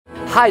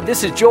Hi,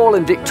 this is Joel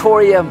and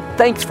Victoria.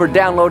 Thanks for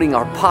downloading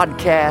our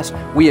podcast.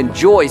 We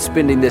enjoy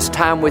spending this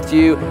time with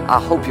you.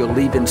 I hope you'll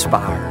leave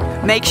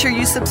inspired. Make sure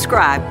you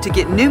subscribe to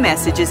get new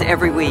messages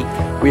every week.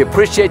 We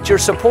appreciate your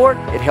support.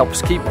 It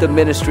helps keep the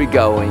ministry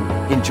going.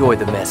 Enjoy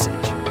the message.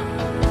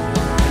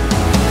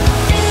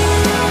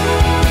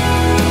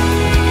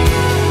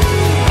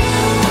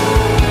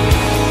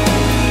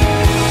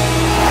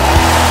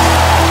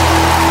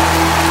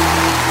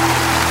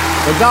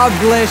 Well, God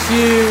bless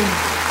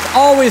you. It's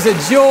always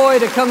a joy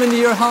to come into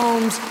your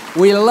homes.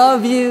 We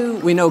love you.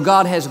 We know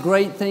God has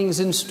great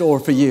things in store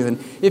for you.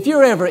 And if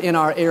you're ever in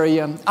our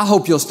area, I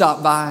hope you'll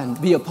stop by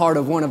and be a part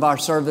of one of our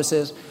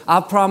services.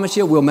 I promise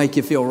you, we'll make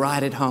you feel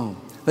right at home.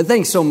 But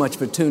thanks so much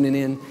for tuning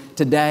in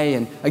today.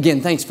 And again,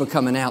 thanks for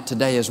coming out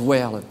today as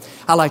well. And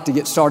I like to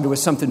get started with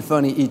something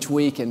funny each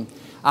week. And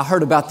I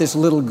heard about this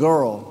little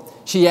girl.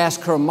 She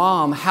asked her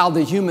mom how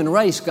the human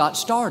race got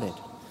started.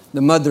 The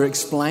mother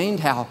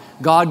explained how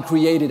God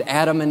created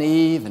Adam and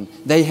Eve, and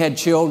they had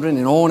children,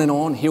 and on and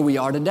on. Here we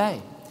are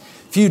today.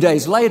 A few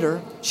days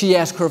later, she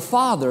asked her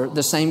father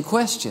the same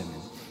question.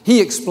 He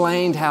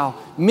explained how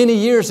many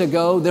years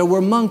ago there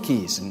were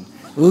monkeys, and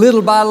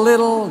little by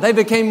little they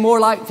became more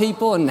like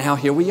people, and now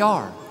here we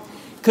are.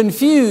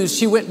 Confused,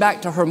 she went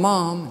back to her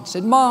mom and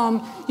said,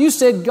 "Mom, you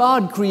said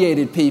God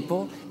created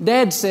people.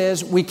 Dad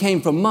says we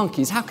came from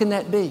monkeys. How can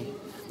that be?"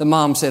 The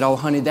mom said, "Oh,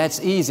 honey,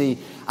 that's easy.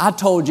 I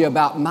told you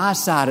about my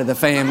side of the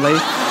family.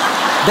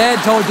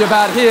 Dad told you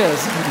about his."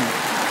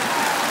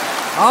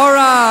 All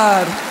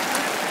right.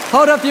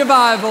 Hold up your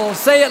Bible.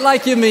 Say it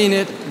like you mean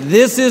it.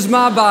 This is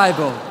my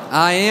Bible.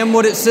 I am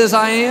what it says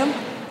I am.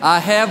 I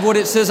have what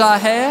it says I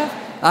have.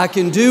 I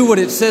can do what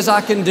it says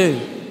I can do.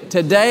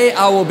 Today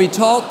I will be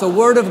taught the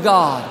Word of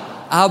God.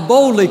 I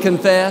boldly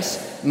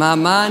confess my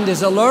mind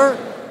is alert.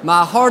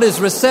 My heart is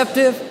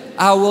receptive.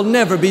 I will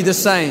never be the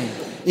same.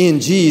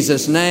 In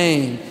Jesus'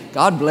 name,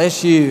 God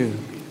bless you.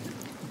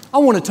 I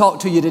want to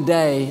talk to you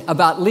today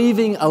about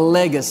leaving a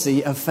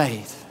legacy of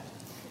faith.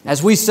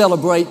 As we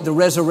celebrate the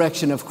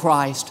resurrection of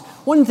Christ,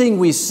 one thing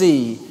we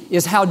see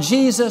is how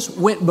Jesus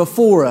went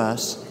before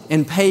us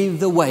and paved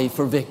the way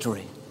for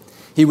victory.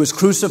 He was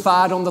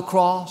crucified on the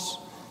cross.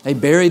 They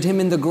buried Him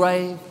in the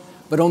grave.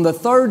 But on the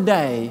third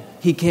day,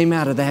 He came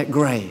out of that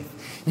grave.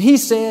 And He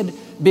said,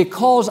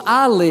 "Because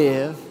I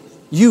live,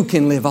 you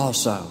can live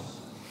also."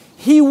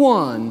 He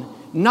won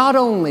not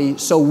only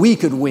so we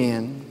could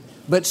win,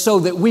 but so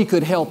that we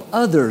could help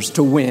others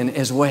to win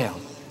as well.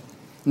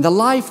 And the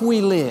life we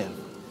live,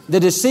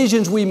 the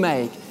decisions we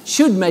make,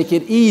 should make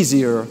it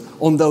easier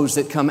on those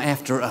that come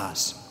after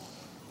us.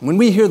 When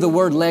we hear the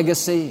word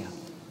legacy,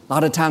 a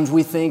lot of times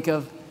we think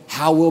of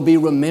how we'll be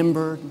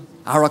remembered,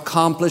 our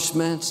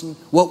accomplishments, and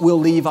what we'll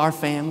leave our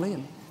family.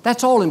 And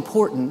that's all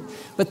important,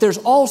 but there's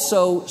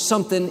also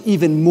something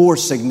even more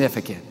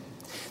significant.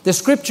 The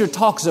Scripture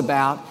talks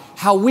about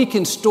how we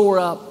can store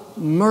up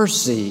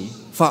mercy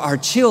for our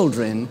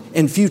children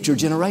and future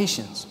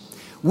generations.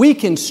 We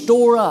can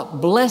store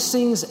up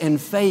blessings and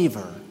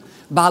favor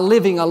by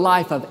living a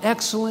life of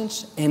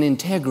excellence and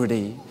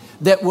integrity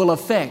that will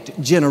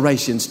affect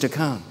generations to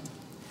come.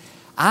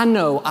 I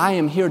know I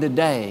am here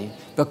today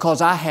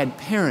because I had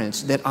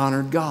parents that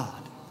honored God.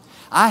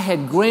 I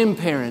had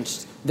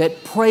grandparents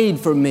that prayed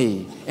for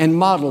me and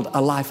modeled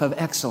a life of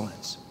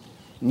excellence.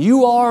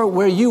 You are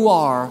where you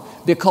are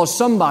because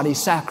somebody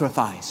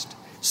sacrificed.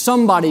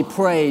 Somebody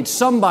prayed,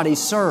 somebody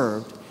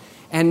served,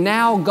 and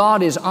now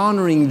God is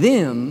honoring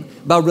them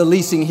by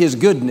releasing His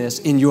goodness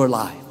in your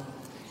life.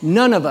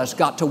 None of us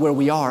got to where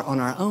we are on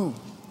our own.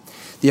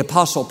 The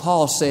Apostle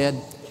Paul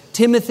said,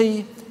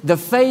 "Timothy, the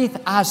faith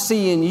I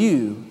see in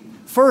you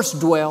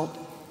first dwelt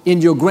in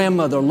your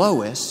grandmother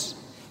Lois,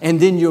 and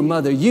then your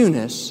mother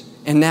Eunice,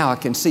 and now I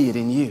can see it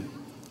in you."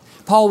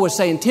 Paul was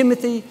saying,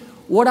 "Timothy,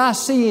 what I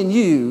see in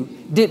you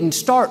didn't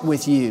start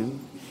with you.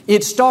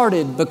 It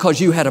started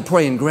because you had a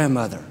praying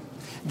grandmother.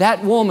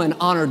 That woman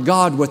honored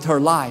God with her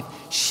life.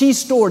 She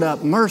stored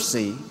up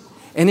mercy,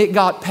 and it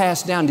got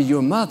passed down to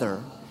your mother,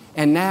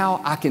 and now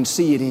I can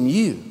see it in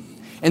you."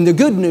 And the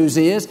good news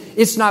is,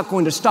 it's not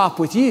going to stop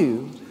with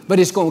you, but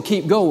it's going to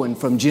keep going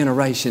from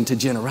generation to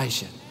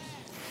generation.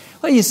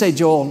 Well, you say,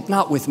 "Joel,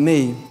 not with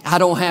me. I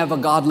don't have a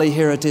godly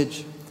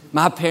heritage.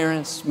 My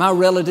parents, my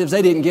relatives,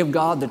 they didn't give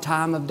God the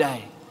time of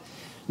day."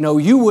 No,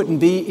 you wouldn't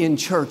be in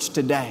church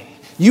today.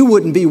 You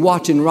wouldn't be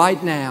watching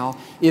right now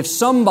if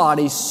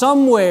somebody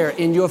somewhere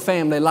in your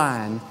family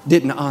line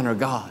didn't honor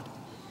God.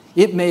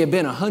 It may have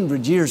been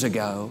 100 years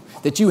ago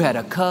that you had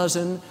a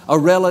cousin, a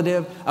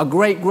relative, a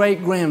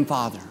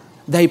great-great-grandfather.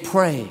 They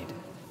prayed.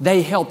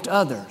 They helped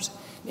others.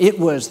 It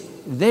was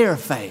their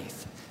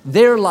faith,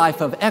 their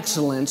life of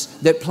excellence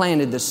that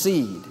planted the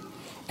seed.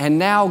 And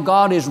now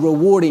God is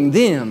rewarding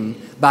them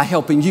by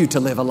helping you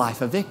to live a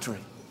life of victory.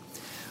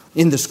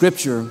 In the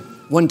Scripture,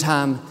 one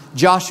time,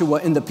 Joshua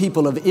and the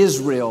people of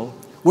Israel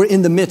were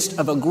in the midst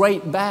of a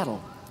great battle.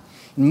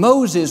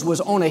 Moses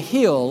was on a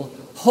hill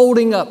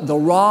holding up the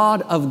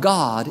rod of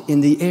God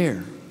in the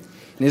air.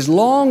 And as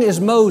long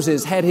as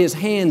Moses had his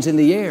hands in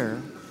the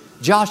air,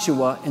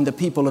 Joshua and the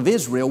people of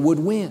Israel would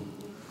win.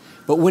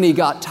 But when he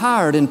got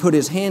tired and put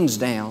his hands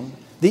down,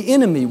 the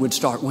enemy would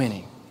start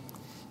winning.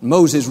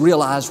 Moses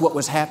realized what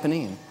was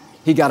happening.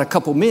 He got a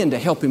couple men to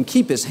help him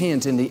keep his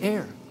hands in the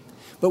air.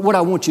 But what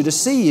I want you to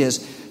see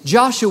is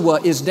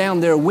Joshua is down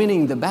there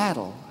winning the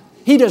battle.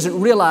 He doesn't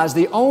realize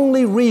the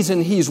only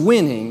reason he's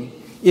winning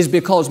is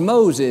because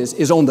Moses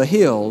is on the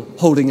hill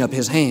holding up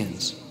his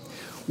hands.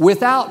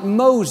 Without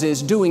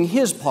Moses doing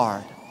his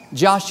part,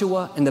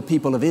 Joshua and the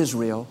people of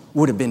Israel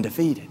would have been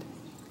defeated.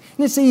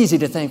 And it's easy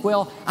to think,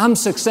 well, I'm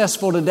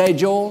successful today,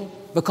 Joel,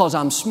 because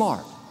I'm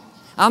smart.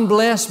 I'm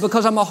blessed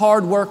because I'm a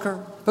hard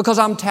worker, because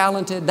I'm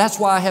talented. That's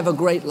why I have a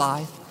great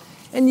life.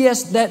 And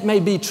yes, that may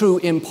be true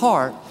in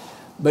part,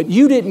 but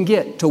you didn't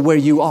get to where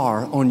you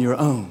are on your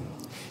own.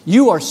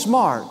 You are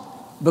smart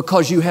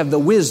because you have the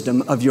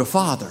wisdom of your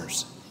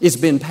fathers. It's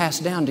been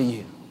passed down to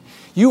you.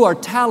 You are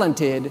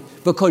talented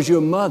because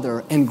your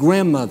mother and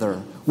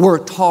grandmother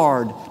worked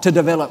hard to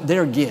develop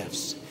their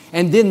gifts.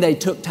 And then they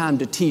took time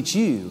to teach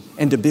you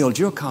and to build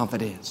your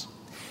confidence.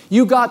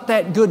 You got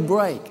that good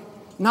break,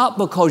 not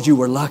because you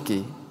were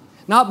lucky,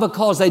 not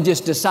because they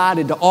just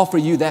decided to offer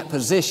you that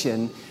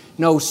position.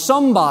 No,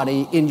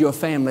 somebody in your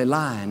family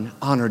line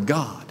honored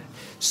God.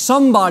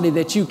 Somebody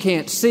that you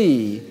can't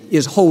see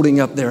is holding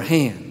up their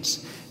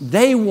hands.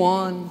 They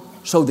won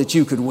so that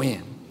you could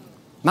win.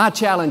 My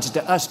challenge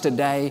to us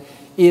today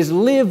is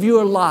live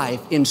your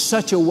life in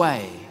such a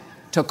way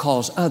to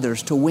cause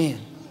others to win.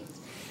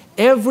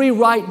 Every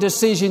right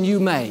decision you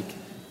make,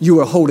 you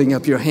are holding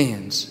up your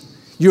hands.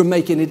 You're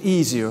making it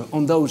easier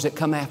on those that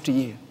come after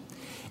you.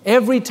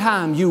 Every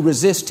time you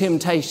resist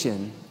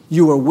temptation,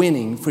 you are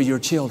winning for your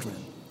children.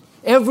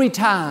 Every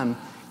time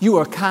you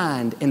are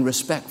kind and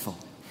respectful.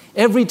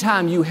 Every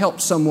time you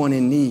help someone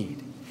in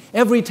need.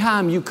 Every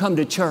time you come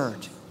to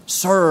church,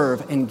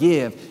 serve and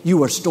give,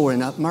 you are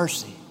storing up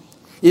mercy.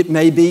 It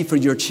may be for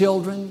your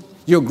children,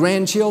 your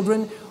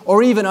grandchildren,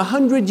 or even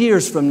 100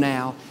 years from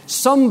now,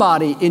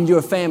 somebody in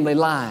your family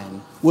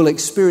line will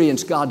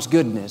experience God's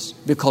goodness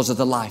because of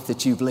the life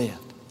that you've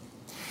lived.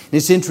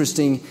 It's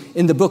interesting,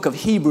 in the book of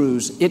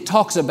Hebrews, it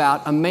talks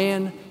about a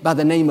man by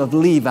the name of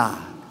Levi.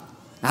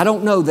 I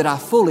don't know that I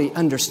fully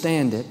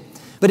understand it,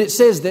 but it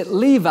says that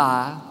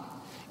Levi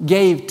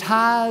gave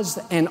tithes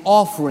and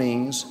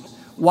offerings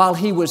while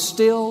he was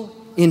still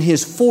in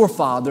his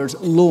forefathers'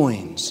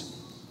 loins.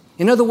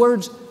 In other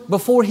words,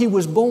 before he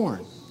was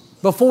born,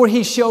 before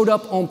he showed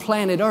up on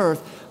planet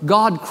Earth,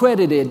 God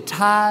credited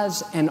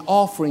tithes and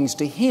offerings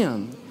to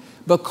him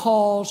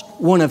because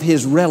one of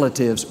his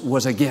relatives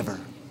was a giver.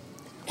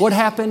 What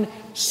happened?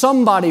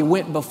 Somebody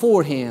went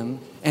before him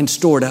and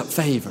stored up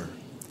favor.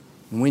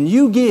 When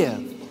you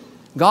give,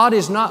 God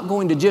is not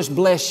going to just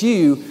bless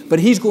you, but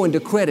He's going to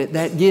credit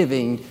that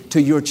giving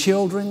to your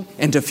children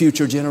and to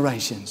future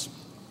generations.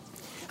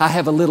 I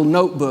have a little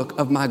notebook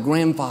of my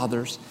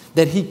grandfather's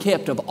that he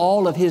kept of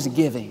all of his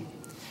giving.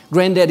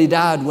 Granddaddy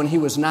died when he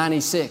was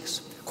 96,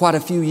 quite a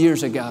few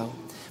years ago.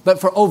 But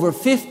for over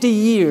 50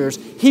 years,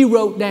 he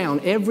wrote down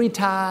every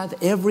tithe,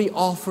 every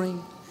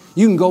offering.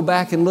 You can go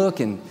back and look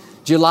in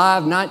July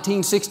of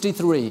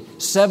 1963,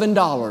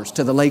 $7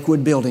 to the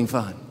Lakewood Building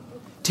Fund,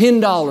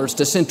 $10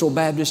 to Central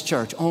Baptist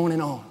Church, on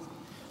and on.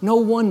 No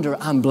wonder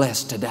I'm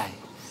blessed today.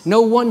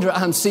 No wonder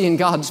I'm seeing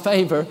God's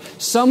favor.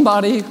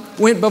 Somebody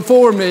went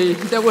before me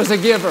that was a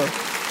giver.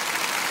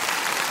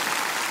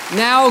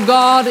 Now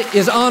God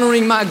is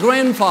honoring my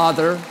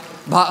grandfather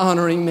by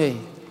honoring me.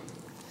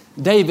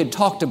 David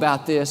talked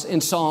about this in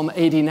Psalm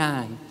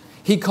 89.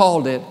 He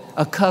called it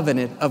a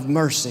covenant of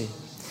mercy.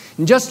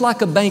 And just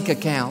like a bank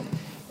account,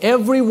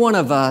 every one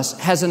of us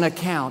has an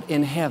account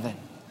in heaven.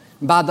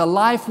 By the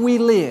life we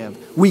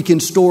live, we can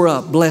store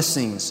up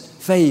blessings,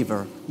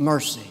 favor,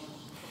 mercy.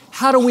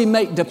 How do we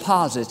make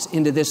deposits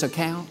into this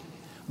account?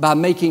 By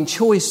making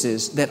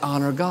choices that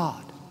honor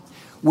God.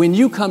 When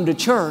you come to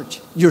church,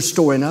 you're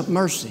storing up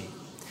mercy.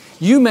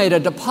 You made a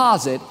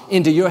deposit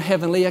into your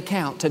heavenly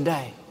account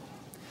today.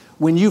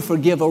 When you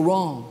forgive a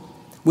wrong,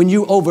 when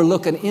you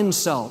overlook an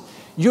insult,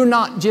 you're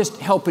not just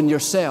helping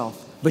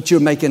yourself, but you're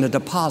making a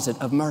deposit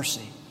of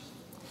mercy.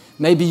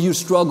 Maybe you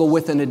struggle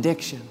with an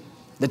addiction.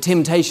 The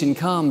temptation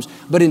comes,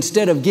 but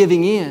instead of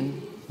giving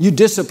in, you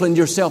disciplined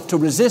yourself to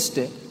resist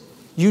it.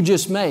 You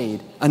just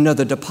made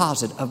another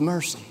deposit of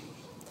mercy.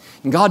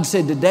 And God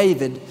said to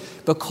David,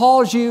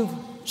 because you've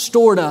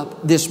stored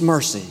up this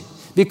mercy,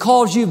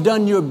 because you've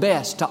done your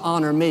best to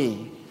honor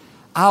me,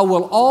 I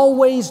will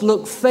always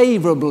look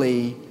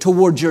favorably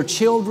towards your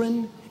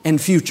children and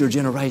future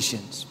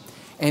generations.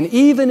 And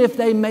even if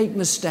they make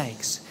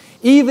mistakes,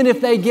 even if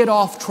they get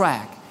off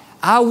track,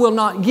 I will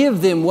not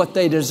give them what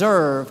they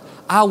deserve.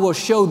 I will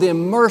show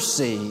them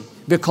mercy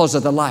because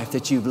of the life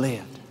that you've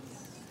lived.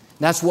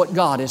 That's what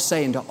God is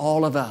saying to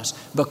all of us.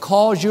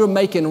 Because you're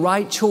making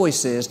right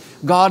choices,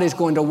 God is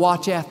going to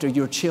watch after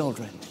your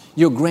children,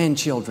 your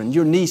grandchildren,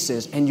 your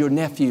nieces, and your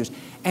nephews.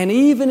 And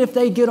even if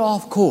they get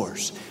off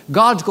course,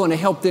 God's going to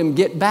help them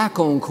get back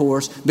on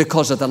course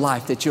because of the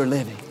life that you're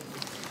living.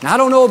 Now, I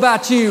don't know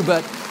about you,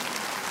 but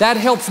that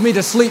helps me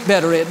to sleep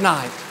better at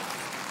night.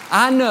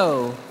 I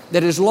know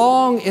that as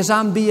long as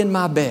I'm being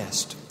my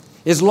best,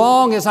 As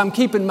long as I'm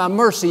keeping my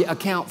mercy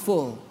account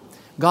full,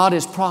 God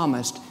has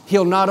promised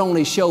He'll not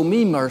only show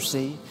me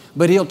mercy,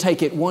 but He'll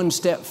take it one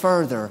step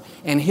further,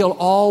 and He'll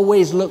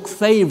always look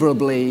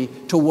favorably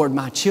toward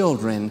my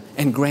children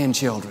and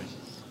grandchildren.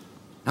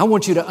 I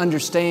want you to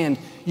understand,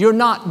 you're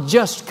not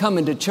just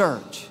coming to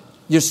church,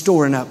 you're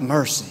storing up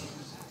mercy.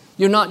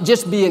 You're not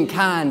just being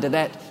kind to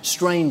that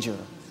stranger.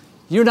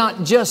 You're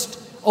not just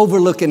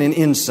overlooking an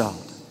insult.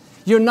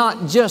 You're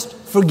not just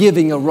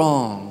forgiving a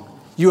wrong.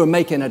 You are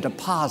making a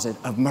deposit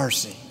of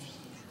mercy.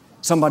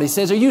 Somebody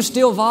says, are you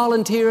still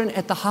volunteering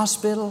at the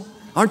hospital?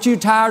 Aren't you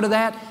tired of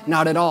that?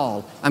 Not at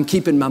all. I'm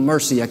keeping my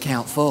mercy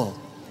account full.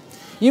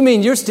 You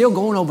mean you're still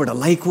going over to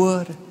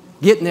Lakewood,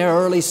 getting there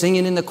early,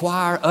 singing in the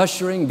choir,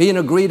 ushering, being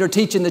a greeter,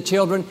 teaching the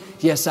children?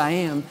 Yes, I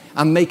am.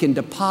 I'm making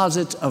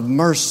deposits of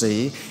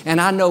mercy,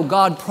 and I know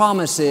God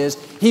promises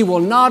He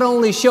will not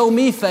only show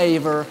me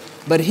favor,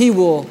 but He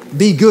will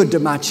be good to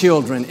my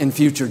children and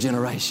future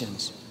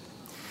generations.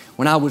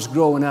 When I was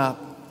growing up,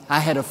 I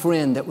had a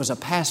friend that was a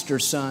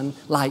pastor's son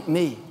like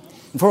me.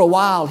 And for a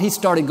while, he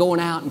started going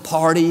out and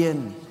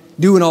partying,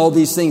 doing all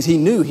these things he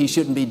knew he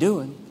shouldn't be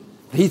doing.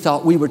 He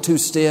thought we were too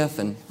stiff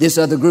and this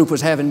other group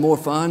was having more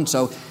fun,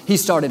 so he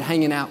started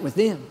hanging out with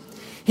them.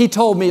 He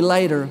told me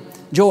later,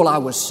 Joel, I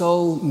was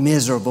so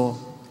miserable.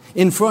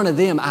 In front of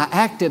them, I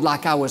acted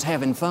like I was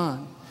having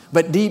fun,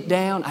 but deep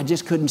down, I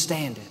just couldn't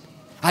stand it.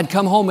 I'd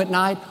come home at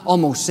night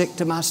almost sick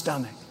to my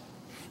stomach.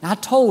 And I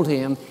told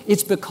him,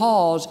 it's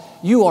because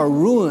you are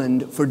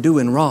ruined for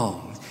doing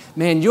wrong.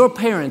 Man, your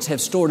parents have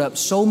stored up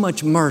so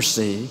much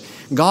mercy,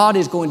 God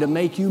is going to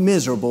make you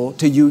miserable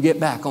till you get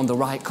back on the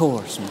right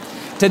course.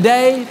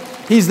 Today,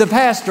 he's the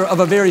pastor of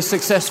a very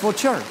successful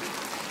church.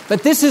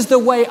 But this is the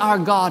way our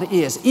God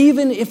is.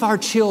 Even if our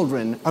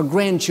children, our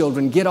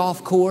grandchildren get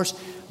off course,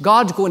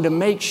 God's going to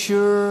make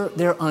sure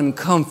they're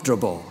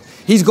uncomfortable.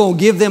 He's going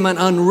to give them an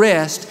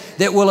unrest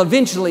that will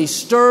eventually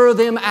stir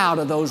them out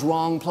of those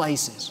wrong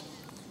places.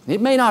 It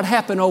may not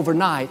happen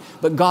overnight,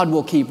 but God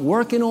will keep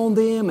working on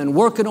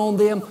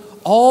them,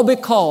 all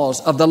because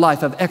of the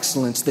life of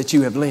excellence that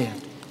you have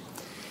lived.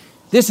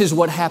 This is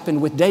what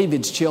happened with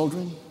David's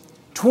children.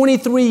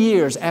 23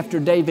 years after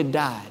David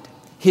died,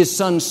 his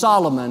son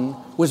Solomon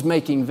was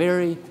making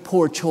very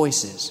poor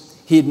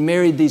choices. He had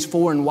married these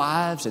foreign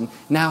wives, and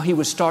now he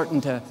was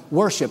starting to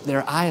worship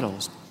their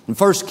idols. In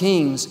 1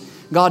 Kings,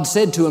 God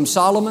said to him,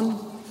 Solomon,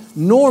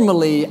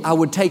 normally I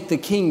would take the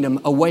kingdom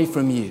away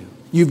from you.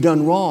 You've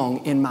done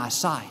wrong in my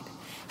sight.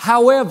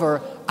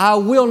 However, I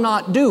will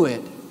not do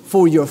it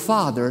for your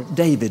father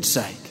David's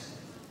sake.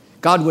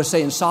 God was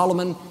saying,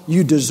 Solomon,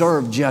 you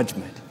deserve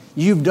judgment.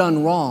 You've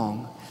done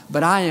wrong,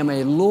 but I am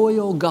a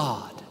loyal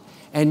God.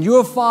 And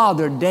your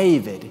father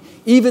David,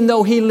 even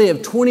though he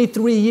lived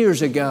 23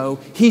 years ago,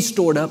 he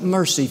stored up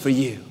mercy for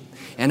you.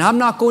 And I'm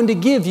not going to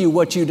give you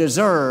what you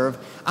deserve.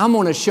 I'm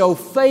going to show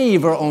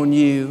favor on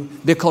you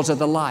because of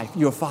the life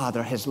your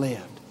father has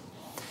lived.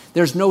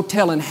 There's no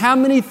telling how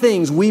many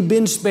things we've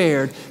been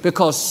spared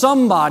because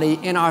somebody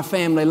in our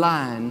family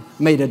line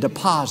made a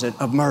deposit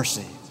of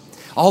mercy.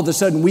 All of a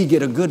sudden we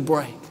get a good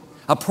break.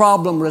 A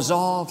problem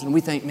resolved and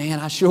we think, man,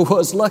 I sure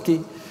was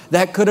lucky.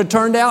 That could have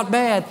turned out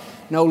bad.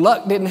 No,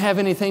 luck didn't have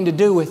anything to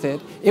do with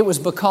it. It was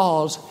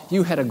because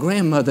you had a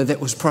grandmother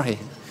that was praying.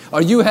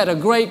 Or you had a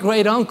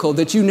great uncle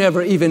that you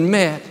never even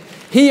met.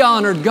 He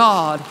honored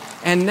God,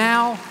 and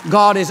now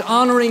God is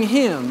honoring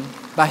him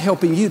by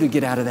helping you to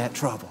get out of that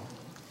trouble.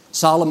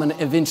 Solomon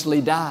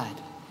eventually died,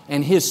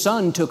 and his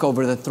son took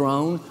over the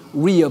throne,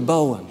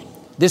 Rehoboam.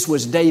 This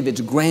was David's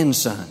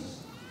grandson.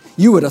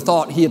 You would have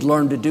thought he had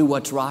learned to do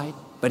what's right,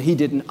 but he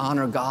didn't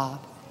honor God.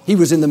 He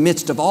was in the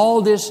midst of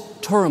all this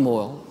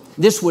turmoil.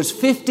 This was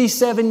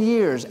 57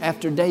 years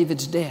after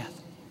David's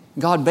death.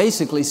 God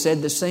basically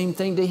said the same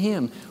thing to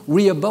him.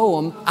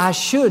 Rehoboam, I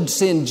should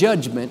send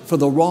judgment for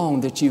the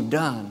wrong that you've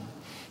done.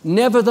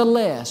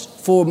 Nevertheless,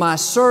 for my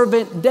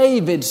servant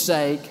David's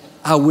sake,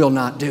 I will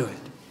not do it.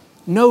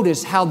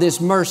 Notice how this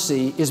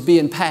mercy is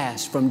being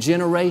passed from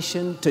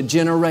generation to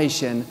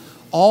generation,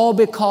 all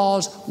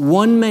because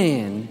one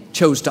man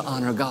chose to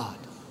honor God.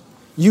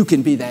 You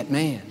can be that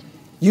man.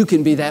 You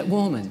can be that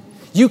woman.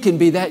 You can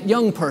be that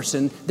young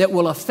person that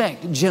will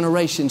affect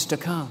generations to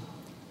come.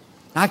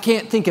 I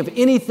can't think of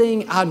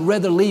anything I'd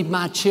rather leave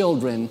my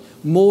children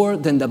more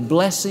than the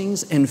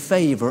blessings and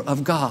favor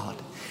of God.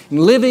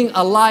 Living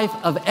a life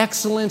of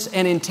excellence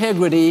and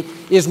integrity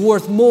is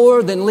worth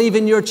more than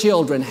leaving your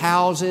children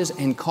houses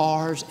and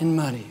cars and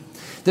money.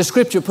 The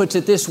Scripture puts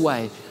it this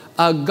way,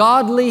 a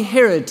godly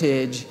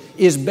heritage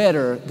is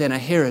better than a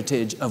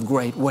heritage of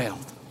great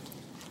wealth.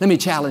 Let me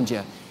challenge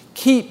you.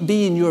 Keep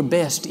being your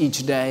best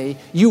each day.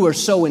 You are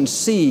sowing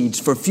seeds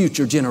for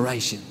future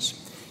generations.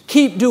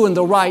 Keep doing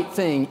the right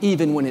thing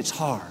even when it's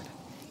hard.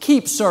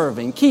 Keep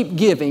serving, keep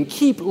giving,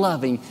 keep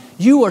loving.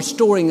 You are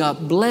storing up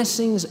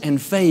blessings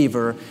and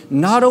favor,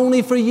 not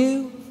only for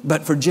you,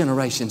 but for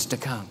generations to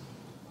come.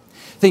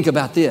 Think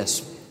about this.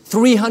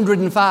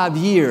 305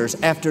 years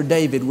after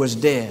David was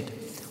dead,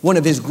 one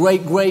of his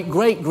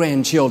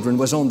great-great-great-grandchildren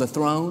was on the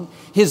throne.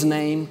 His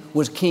name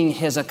was King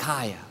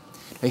Hezekiah.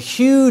 A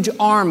huge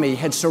army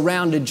had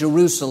surrounded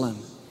Jerusalem.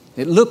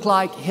 It looked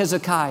like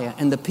Hezekiah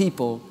and the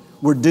people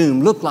were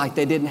doomed, looked like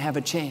they didn't have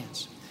a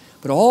chance.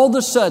 But all of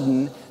a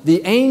sudden,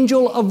 the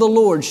angel of the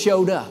Lord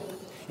showed up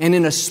and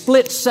in a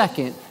split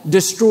second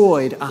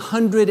destroyed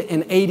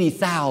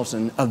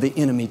 180,000 of the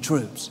enemy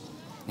troops.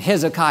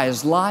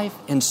 Hezekiah's life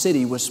and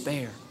city was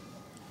spared.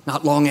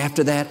 Not long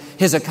after that,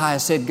 Hezekiah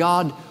said,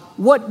 God,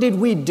 what did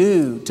we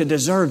do to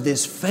deserve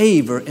this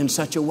favor in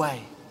such a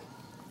way?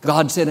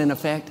 God said, in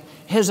effect,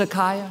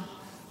 Hezekiah,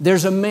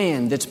 there's a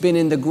man that's been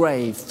in the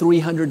grave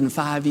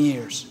 305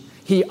 years.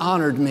 He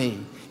honored me.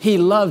 He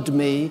loved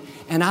me,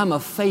 and I'm a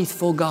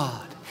faithful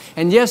God.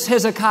 And yes,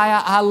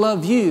 Hezekiah, I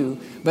love you,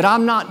 but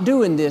I'm not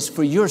doing this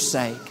for your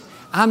sake.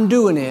 I'm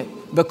doing it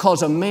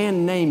because a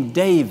man named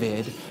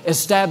David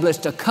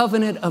established a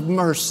covenant of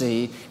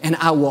mercy, and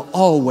I will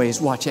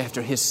always watch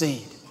after his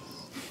seed.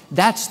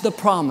 That's the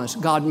promise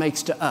God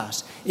makes to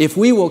us. If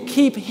we will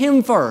keep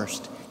Him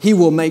first, He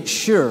will make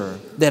sure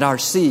that our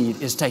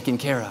seed is taken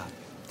care of.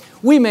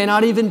 We may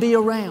not even be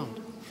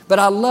around, but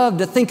I love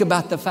to think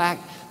about the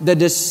fact the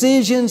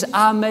decisions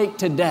I make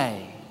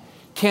today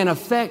can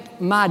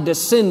affect my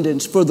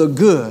descendants for the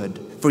good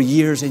for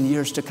years and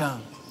years to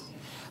come.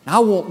 I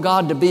want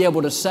God to be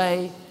able to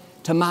say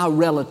to my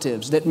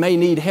relatives that may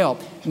need help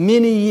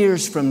many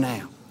years from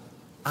now,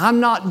 I'm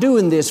not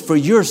doing this for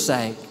your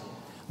sake,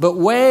 but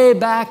way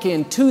back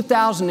in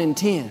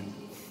 2010,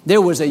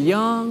 there was a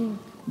young,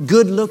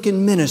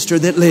 good-looking minister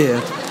that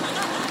lived.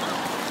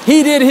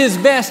 He did his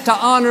best to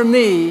honor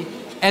me,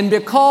 and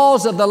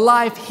because of the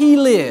life he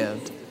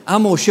lived,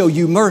 I'm going to show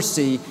you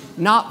mercy,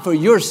 not for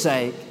your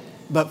sake,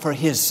 but for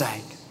His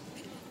sake.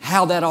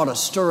 How that ought to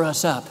stir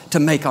us up to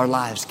make our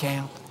lives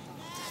count.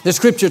 The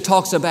Scripture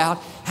talks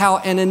about how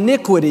an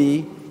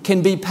iniquity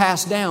can be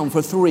passed down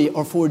for 3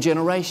 or 4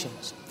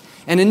 generations.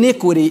 An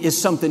iniquity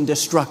is something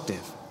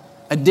destructive.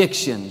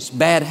 Addictions,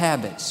 bad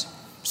habits,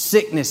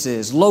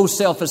 sicknesses, low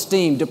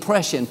self-esteem,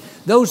 depression,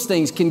 those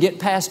things can get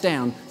passed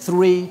down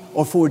 3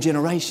 or 4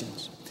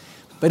 generations.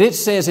 But it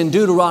says in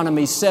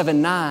Deuteronomy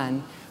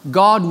 7:9,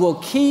 God will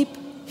keep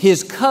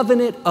His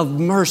covenant of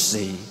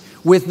mercy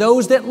with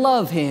those that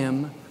love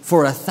Him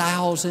for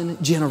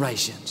 1,000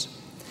 generations.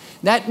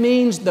 That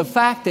means the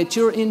fact that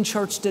you're in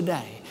church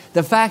today,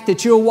 the fact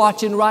that you're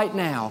watching right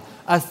now,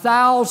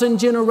 1,000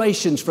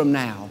 generations from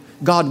now,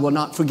 God will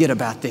not forget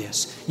about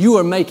this. You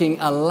are making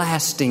a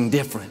lasting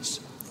difference.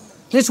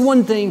 It's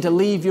one thing to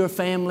leave your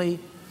family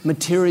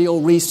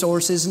material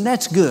resources, and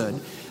that's good.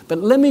 But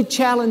let me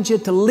challenge you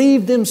to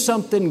leave them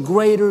something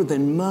greater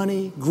than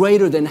money,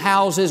 greater than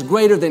houses,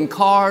 greater than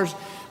cars.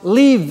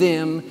 Leave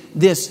them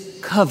this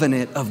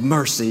covenant of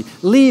mercy.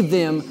 Leave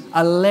them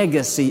a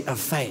legacy of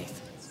faith.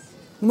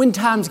 When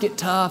times get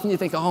tough and you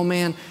think, oh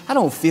man, I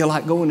don't feel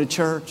like going to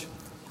church.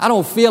 I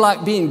don't feel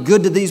like being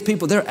good to these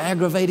people. They're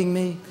aggravating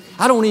me.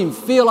 I don't even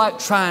feel like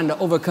trying to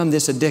overcome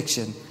this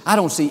addiction. I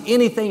don't see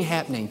anything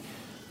happening.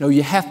 No,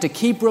 you have to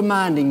keep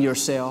reminding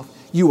yourself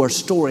you are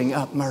storing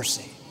up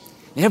mercy.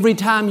 Every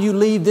time you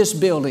leave this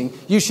building,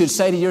 you should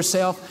say to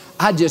yourself,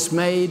 I just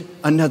made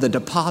another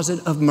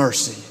deposit of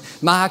mercy.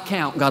 My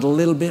account got a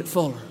little bit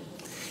fuller.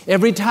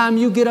 Every time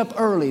you get up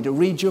early to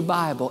read your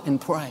Bible and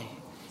pray,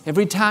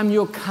 every time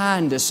you're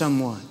kind to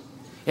someone,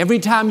 every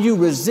time you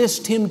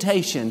resist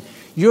temptation,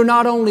 you're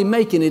not only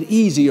making it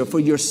easier for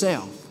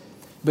yourself,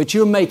 but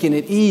you're making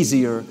it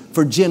easier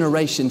for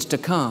generations to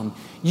come.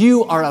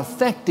 You are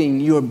affecting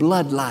your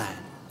bloodline.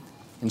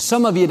 And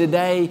some of you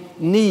today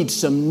need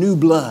some new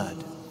blood.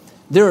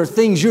 There are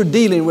things you're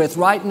dealing with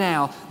right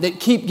now that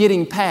keep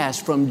getting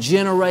passed from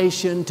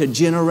generation to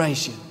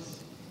generation.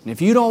 And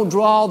if you don't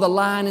draw the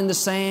line in the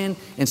sand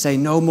and say,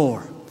 no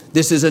more,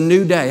 this is a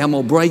new day, I'm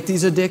going to break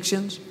these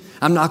addictions.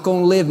 I'm not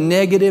going to live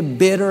negative,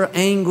 bitter,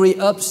 angry,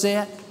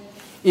 upset.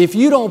 If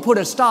you don't put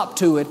a stop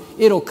to it,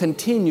 it'll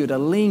continue to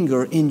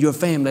linger in your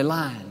family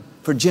line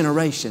for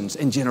generations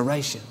and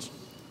generations.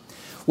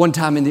 One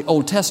time in the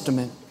Old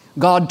Testament,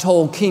 God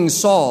told King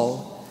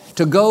Saul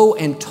to go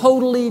and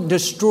totally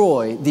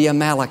destroy the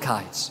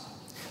Amalekites.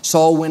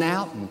 Saul went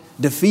out and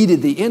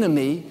defeated the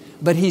enemy,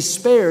 but he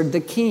spared the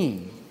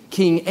king,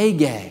 King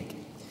Agag.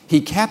 He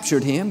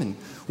captured him, and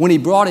when he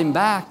brought him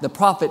back, the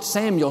prophet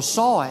Samuel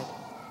saw it.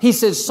 He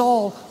said,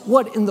 Saul,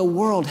 what in the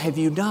world have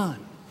you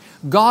done?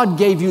 God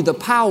gave you the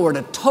power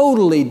to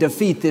totally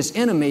defeat this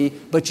enemy,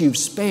 but you've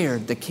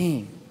spared the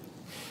king.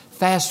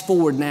 Fast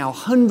forward now,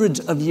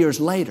 hundreds of years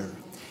later,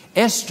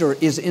 Esther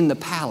is in the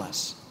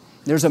palace.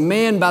 There's a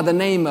man by the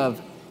name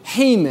of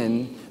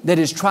Haman that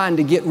is trying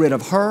to get rid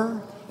of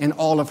her and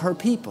all of her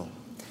people.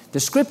 The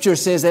Scripture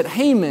says that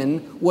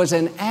Haman was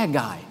an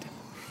Agagite,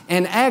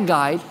 and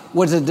Agagite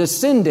was a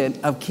descendant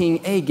of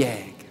King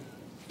Agag.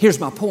 Here's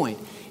my point.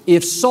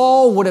 If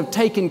Saul would have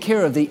taken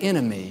care of the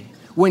enemy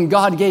when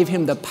God gave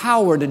him the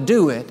power to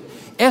do it,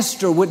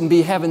 Esther wouldn't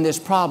be having this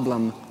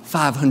problem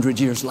 500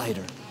 years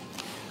later.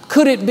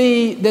 Could it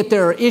be that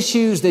there are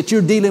issues that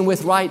you're dealing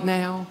with right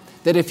now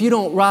that if you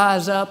don't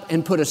rise up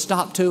and put a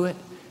stop to it,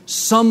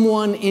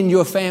 someone in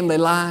your family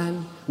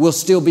line will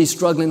still be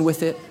struggling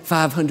with it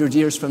 500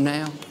 years from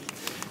now?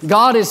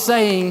 God is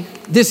saying,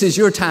 this is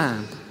your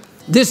time.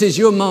 This is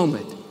your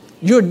moment.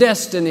 Your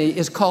destiny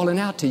is calling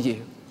out to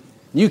you.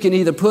 You can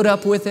either put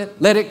up with it,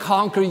 let it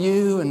conquer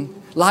you,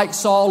 and like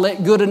Saul,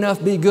 let good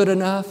enough be good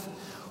enough,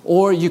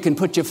 or you can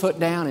put your foot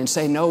down and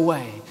say, no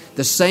way.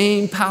 The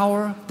same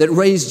power that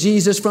raised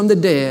Jesus from the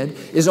dead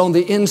is on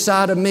the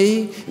inside of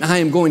me, and I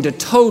am going to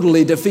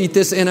totally defeat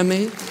this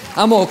enemy.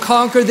 I'm going to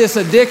conquer this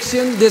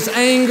addiction, this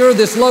anger,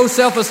 this low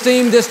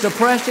self-esteem, this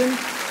depression.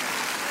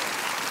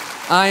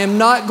 I am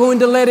not going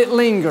to let it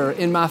linger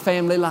in my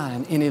family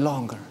line any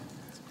longer.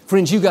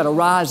 Friends, you got to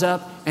rise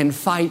up and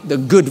fight the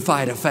good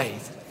fight of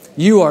faith.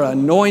 You are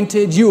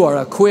anointed, you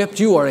are equipped,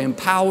 you are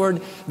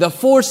empowered. The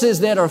forces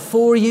that are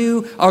for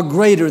you are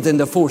greater than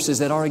the forces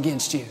that are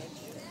against you.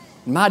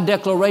 My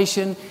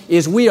declaration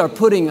is we are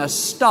putting a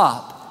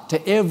stop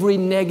to every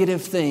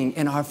negative thing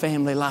in our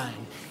family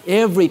line.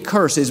 Every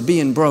curse is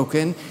being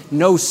broken.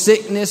 No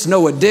sickness,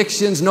 no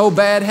addictions, no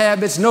bad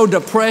habits, no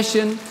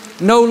depression,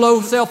 no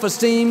low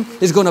self-esteem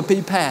is going to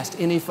be passed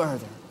any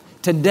further.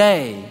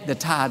 Today, the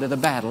tide of the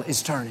battle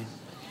is turning.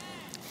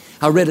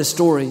 I read a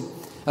story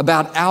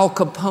about Al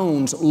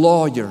Capone's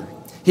lawyer.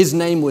 His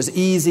name was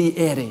Easy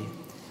Eddie.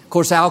 Of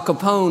course, Al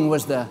Capone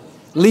was the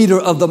leader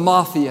of the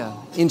mafia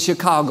in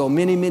Chicago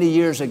many, many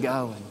years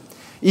ago. And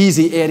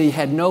Easy Eddie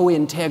had no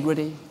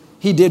integrity.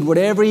 He did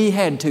whatever he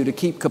had to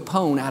keep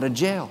Capone out of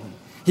jail.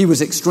 He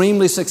was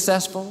extremely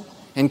successful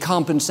and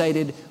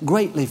compensated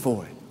greatly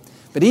for it.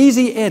 But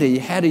Easy Eddie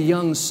had a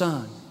young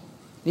son.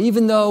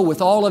 Even though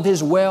with all of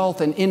his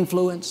wealth and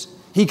influence,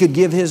 he could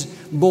give his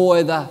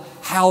boy the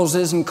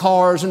houses and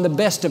cars and the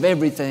best of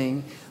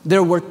everything,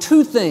 there were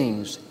two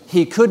things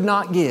he could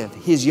not give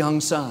his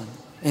young son,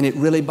 and it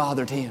really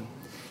bothered him.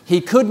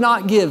 He could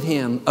not give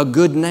him a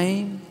good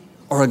name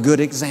or a good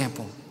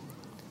example.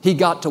 He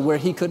got to where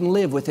he couldn't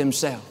live with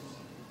himself.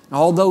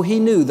 Although he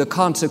knew the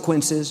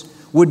consequences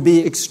would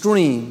be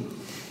extreme,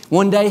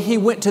 one day he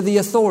went to the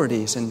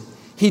authorities and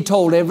he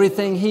told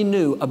everything he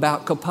knew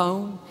about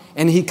Capone,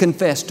 and he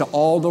confessed to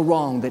all the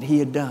wrong that he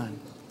had done.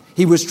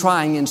 He was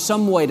trying in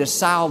some way to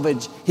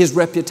salvage his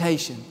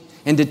reputation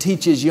and to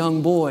teach his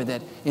young boy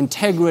that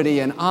integrity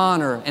and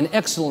honor and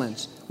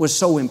excellence was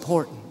so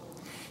important.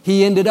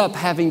 He ended up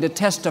having to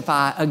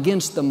testify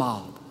against the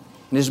mob.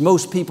 And as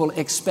most people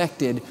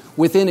expected,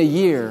 within a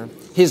year,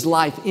 his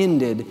life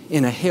ended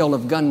in a hail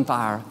of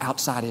gunfire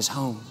outside his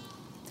home.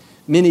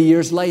 Many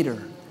years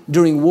later,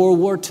 during World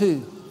War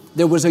II,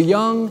 there was a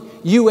young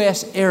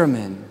U.S.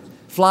 airman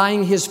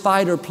flying his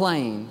fighter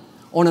plane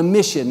on a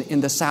mission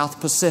in the South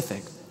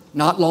Pacific.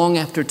 Not long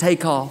after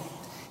takeoff,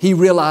 he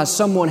realized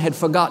someone had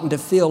forgotten to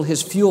fill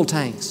his fuel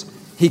tanks.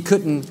 He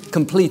couldn't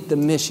complete the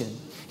mission.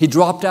 He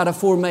dropped out of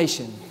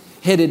formation,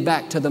 headed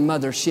back to the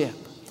mothership.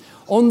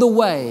 On the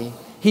way,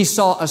 he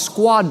saw a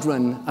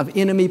squadron of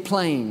enemy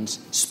planes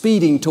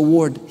speeding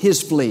toward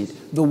his fleet,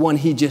 the one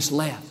he just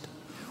left.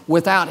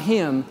 Without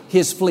him,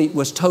 his fleet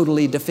was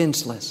totally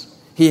defenseless.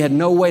 He had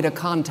no way to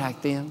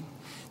contact them.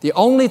 The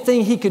only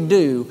thing he could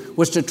do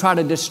was to try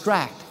to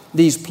distract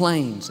these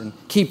planes and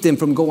keep them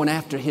from going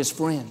after his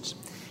friends.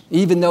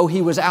 Even though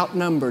he was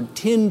outnumbered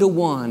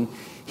 10-1,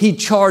 he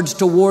charged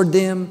toward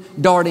them,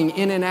 darting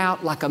in and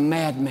out like a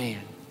madman.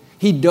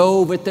 He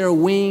dove at their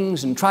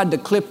wings and tried to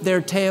clip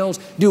their tails,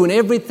 doing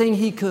everything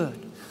he could.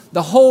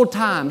 The whole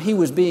time he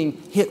was being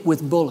hit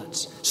with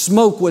bullets.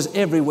 Smoke was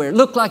everywhere. It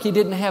looked like he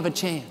didn't have a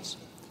chance.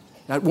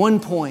 At one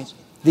point,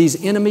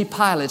 these enemy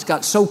pilots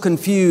got so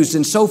confused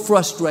and so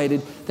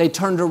frustrated, they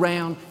turned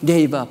around,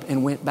 gave up,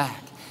 and went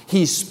back.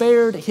 He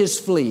spared his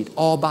fleet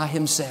all by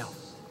himself.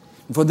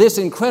 And for this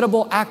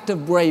incredible act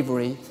of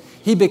bravery,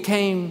 he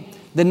became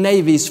the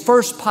Navy's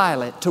first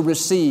pilot to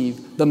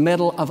receive the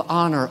Medal of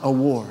Honor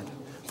award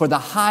for the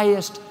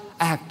highest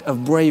act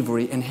of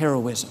bravery and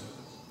heroism.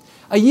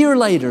 A year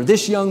later,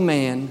 this young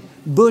man,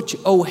 Butch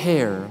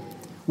O'Hare,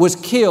 was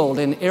killed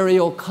in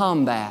aerial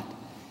combat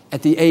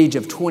at the age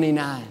of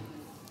 29.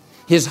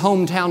 His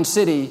hometown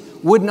city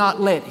would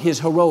not let his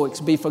heroics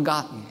be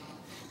forgotten.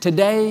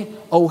 Today,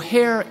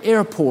 O'Hare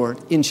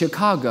Airport in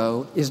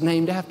Chicago is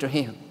named after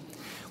him.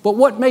 But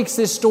what makes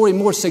this story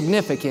more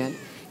significant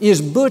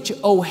is Butch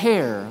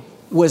O'Hare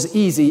was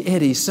Easy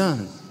Eddie's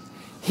son.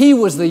 He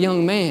was the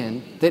young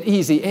man that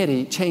Easy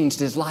Eddie changed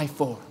his life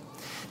for.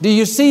 Do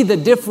you see the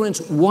difference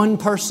one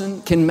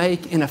person can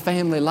make in a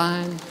family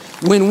line?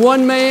 When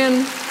one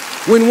man,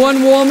 when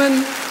one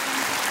woman,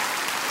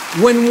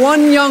 when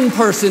one young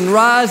person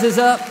rises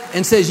up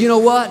and says, you know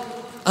what?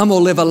 I'm going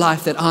to live a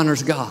life that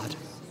honors God.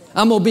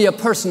 I'm going to be a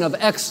person of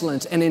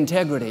excellence and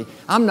integrity.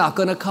 I'm not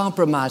going to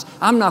compromise.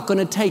 I'm not going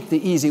to take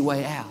the easy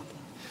way out.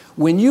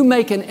 When you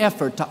make an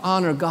effort to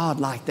honor God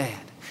like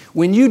that,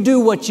 when you do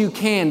what you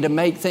can to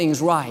make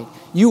things right,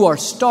 you are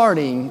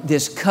starting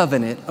this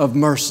covenant of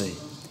mercy.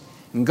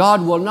 And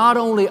God will not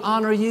only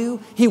honor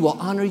you, He will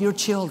honor your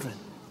children.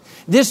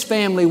 This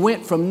family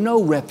went from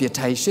no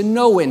reputation,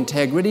 no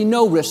integrity,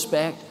 no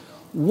respect,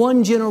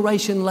 one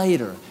generation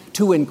later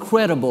to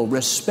incredible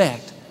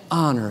respect,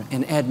 honor,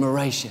 and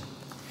admiration.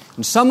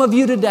 And some of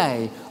you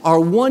today are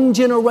one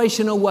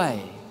generation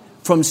away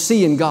from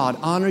seeing God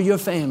honor your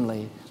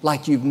family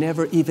like you've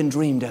never even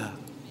dreamed of.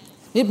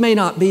 It may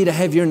not be to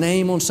have your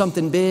name on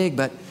something big,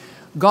 but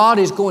God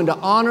is going to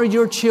honor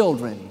your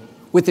children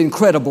with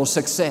incredible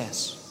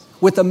success,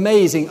 with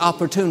amazing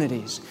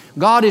opportunities.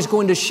 God is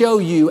going to show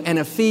you an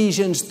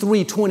Ephesians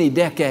 3:20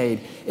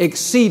 decade,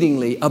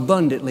 exceedingly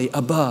abundantly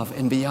above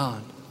and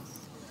beyond.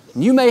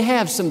 You may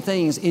have some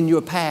things in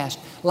your past,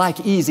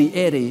 like Easy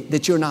Eddie,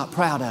 that you're not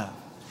proud of.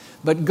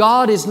 But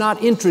God is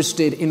not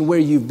interested in where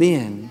you've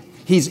been.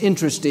 He's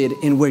interested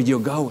in where you're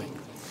going.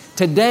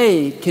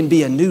 Today can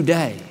be a new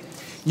day.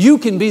 You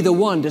can be the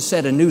one to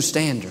set a new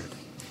standard.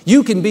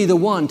 You can be the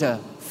one to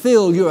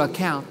fill your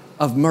account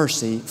of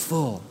mercy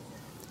full.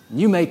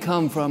 You may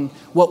come from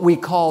what we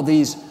call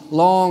these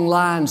long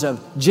lines of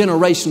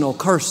generational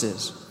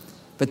curses.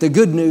 But the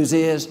good news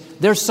is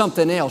there's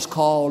something else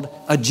called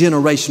a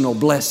generational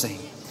blessing.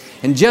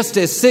 And just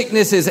as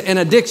sicknesses and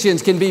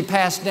addictions can be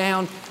passed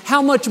down,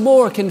 how much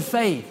more can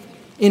faith,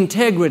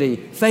 integrity,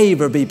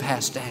 favor be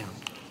passed down?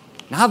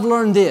 Now I've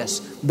learned this: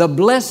 the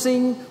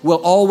blessing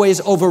will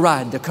always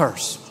override the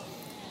curse.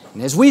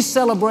 And as we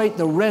celebrate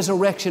the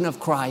resurrection of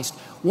Christ,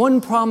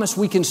 one promise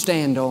we can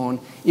stand on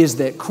is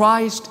that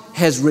Christ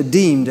has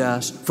redeemed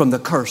us from the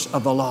curse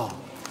of the law.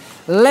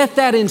 Let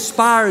that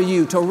inspire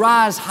you to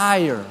rise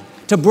higher,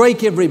 to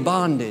break every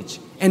bondage,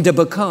 and to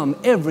become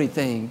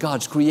everything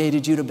God's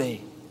created you to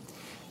be.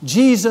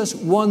 Jesus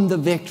won the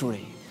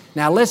victory.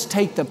 Now let's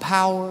take the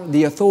power,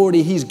 the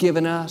authority He's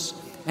given us,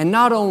 and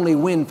not only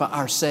win for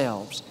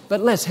ourselves,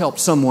 but let's help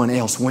someone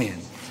else win.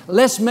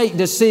 Let's make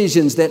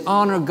decisions that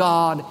honor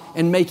God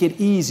and make it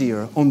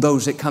easier on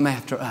those that come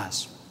after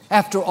us.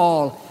 After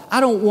all,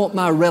 I don't want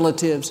my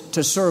relatives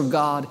to serve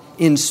God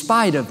in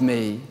spite of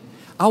me.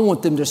 I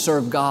want them to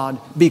serve God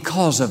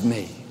because of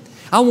me.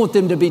 I want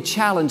them to be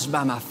challenged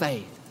by my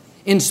faith,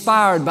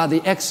 inspired by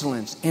the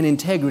excellence and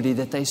integrity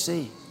that they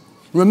see.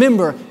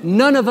 Remember,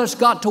 none of us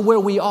got to where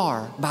we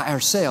are by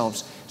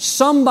ourselves.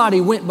 Somebody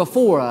went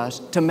before us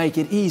to make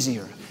it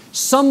easier.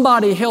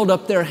 Somebody held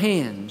up their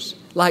hands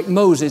like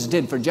Moses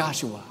did for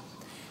Joshua.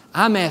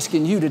 I'm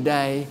asking you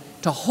today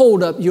to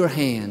hold up your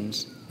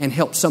hands and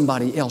help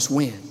somebody else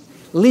win.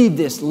 Leave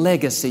this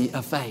legacy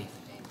of faith.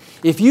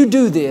 If you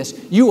do this,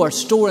 you are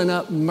storing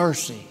up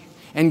mercy.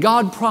 And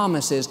God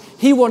promises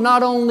He will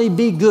not only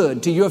be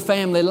good to your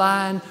family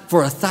line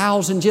for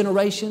 1,000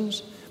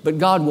 generations, but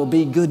God will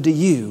be good to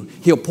you.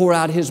 He'll pour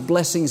out His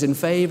blessings and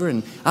favor,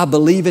 and I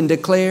believe and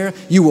declare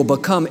you will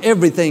become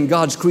everything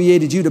God's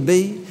created you to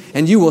be,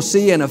 and you will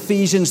see an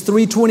Ephesians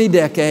 3:20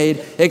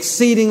 decade,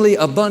 exceedingly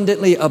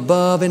abundantly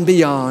above and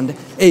beyond.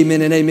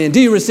 Amen and amen.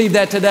 Do you receive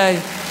that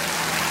today?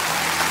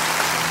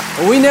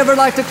 Well, we never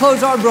like to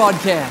close our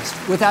broadcast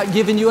without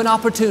giving you an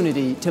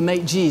opportunity to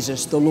make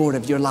Jesus the Lord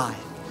of your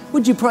life.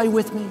 Would you pray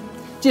with me?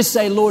 Just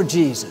say, Lord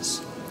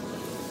Jesus,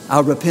 I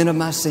repent of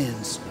my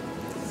sins.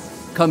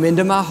 Come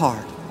into my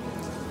heart.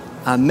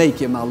 I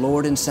make You my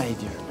Lord and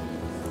Savior.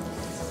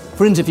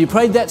 Friends, if you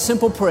prayed that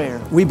simple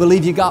prayer, we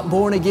believe you got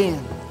born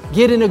again.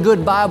 Get in a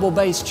good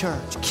Bible-based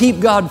church. Keep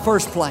God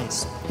first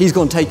place. He's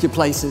going to take you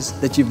places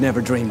that you've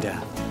never dreamed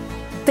of.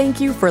 Thank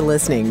you for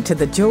listening to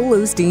the Joel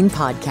Osteen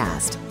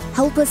Podcast.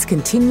 Help us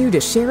continue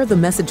to share the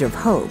message of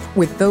hope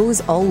with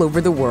those all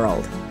over the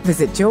world.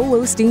 Visit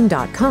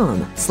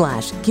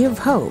joelosteen.com/give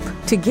hope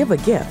to give a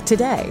gift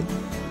today.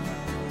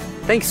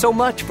 Thanks so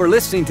much for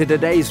listening to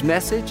today's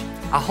message.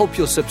 I hope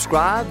you'll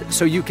subscribe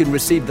so you can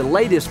receive the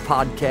latest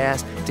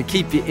podcast to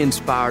keep you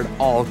inspired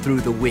all through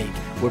the week.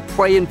 We're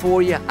praying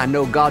for you. I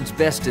know God's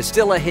best is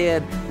still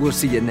ahead. We'll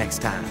see you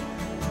next time.